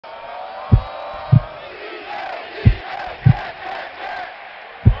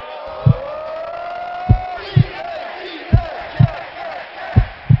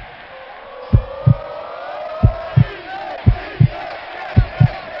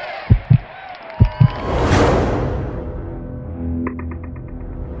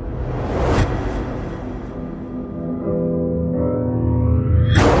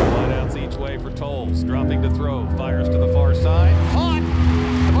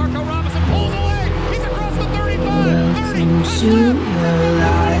to your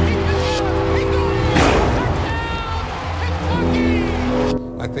life.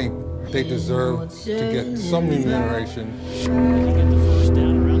 I think they deserve to get some remuneration. First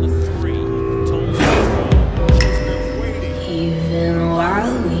down around the 3. Even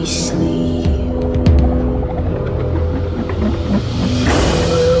while we sleep,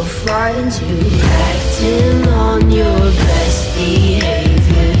 we'll find you acting on your best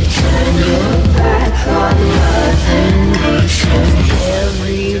behavior. Turn your back on Mother Nature.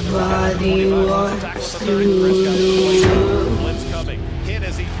 Everybody wants to rule. Blitz coming. Hit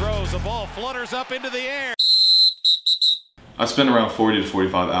as he throws. The ball flutters up into the air. I spend around 40 to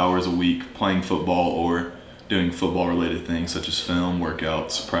 45 hours a week playing football or doing football-related things such as film,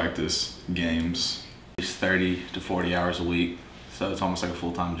 workouts, practice, games. It's 30 to 40 hours a week, so it's almost like a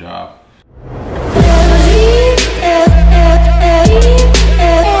full-time job.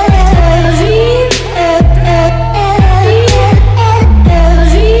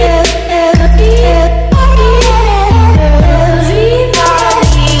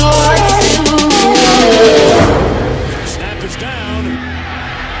 Snap is down.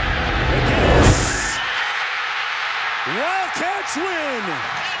 McGinnis. Wildcats win.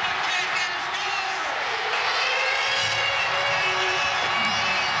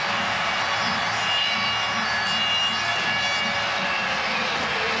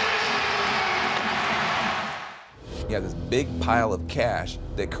 You have this big pile of cash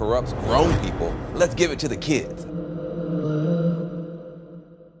that corrupts grown people. Let's give it to the kids.